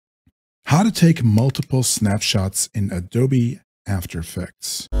How to take multiple snapshots in Adobe After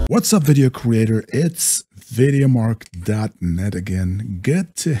Effects. What's up, video creator? It's videomark.net again.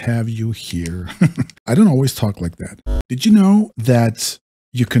 Good to have you here. I don't always talk like that. Did you know that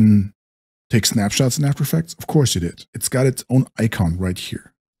you can take snapshots in After Effects? Of course you did. It's got its own icon right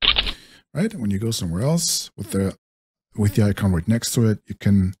here. Right? When you go somewhere else with the icon right next to it, you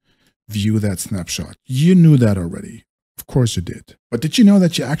can view that snapshot. You knew that already. Of course you did. But did you know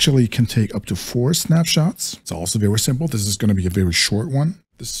that you actually can take up to 4 snapshots? It's also very simple. This is going to be a very short one,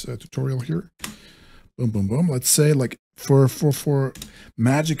 this tutorial here. Boom, boom, boom. Let's say like for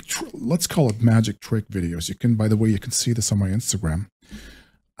magic, let's call it magic trick videos. You can, by the way, you can see this on my Instagram.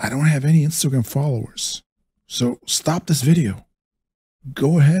 I don't have any Instagram followers. So stop this video.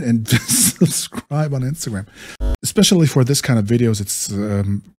 Go ahead and subscribe on Instagram. Especially for this kind of videos, it's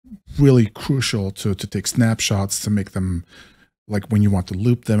really crucial to take snapshots to make them, like when you want to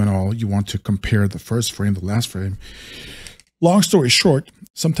loop them and all, you want to compare the first frame, the last frame. Long story short,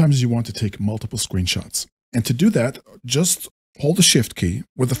 sometimes you want to take multiple screenshots. And to do that, just hold the Shift key.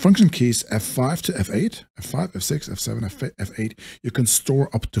 With the function keys F5 to F8, F5, F6, F7, F8, you can store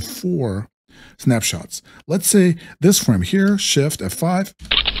up to 4 snapshots. Let's say this frame here, Shift F5,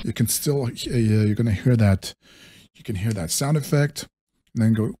 you can still, you're going to hear that, you can hear that sound effect.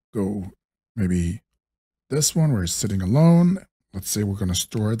 And then go maybe this one where it's sitting alone. Let's say we're going to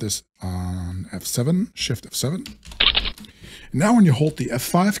store this on F7, Shift F7. Now when you hold the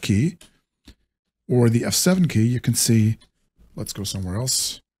F5 key or the F7 key, you can see, let's go somewhere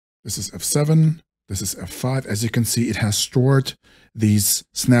else. This is F7, this is F5. As you can see, it has stored these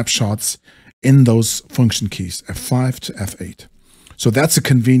snapshots in those function keys, F5 to F8. So that's a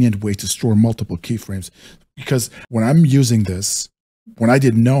convenient way to store multiple keyframes, because when I'm using this, when I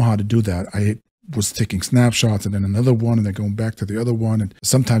didn't know how to do that, I was taking snapshots and then another one and then going back to the other one. And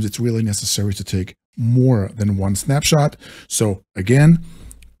sometimes it's really necessary to take more than one snapshot. So again,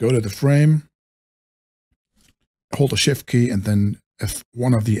 go to the frame, hold the Shift key, and then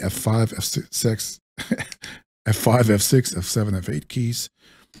one of the F5, F6, F5, F6, F7, F8 keys.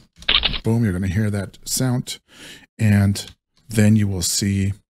 Boom, you're going to hear that sound. And then you will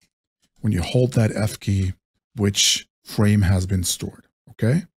see when you hold that F key, which frame has been stored.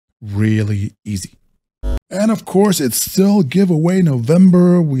 Okay, really easy. And of course, it's still giveaway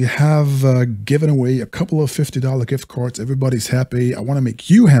November. We have given away a couple of $50 gift cards. Everybody's happy. I want to make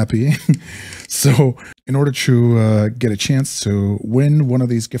you happy. So in order to get a chance to win one of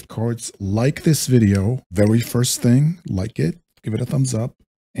these gift cards, like this video. Very first thing, like it, give it a thumbs up,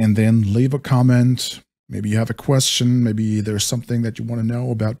 and then leave a comment. Maybe you have a question. Maybe there's something that you want to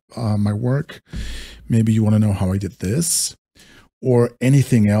know about my work. Maybe you want to know how I did this or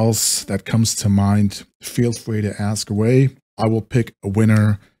anything else that comes to mind. Feel free to ask away. I will pick a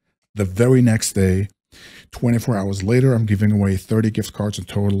winner the very next day. 24 hours later, I'm giving away 30 gift cards in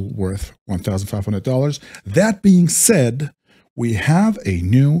total worth $1,500. That being said, we have a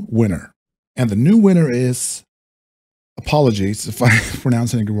new winner. And the new winner is, apologies if I'm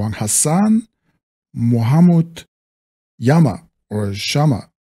pronouncing it wrong, Hassan Mohammed Yama or Shama.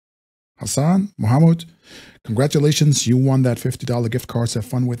 Hassan Mohammed, congratulations, you won that $50 gift card. Have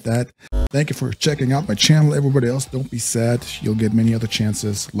fun with that. Thank you for checking out my channel. Everybody else, don't be sad. You'll get many other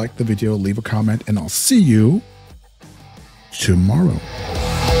chances. Like the video, leave a comment, and I'll see you tomorrow.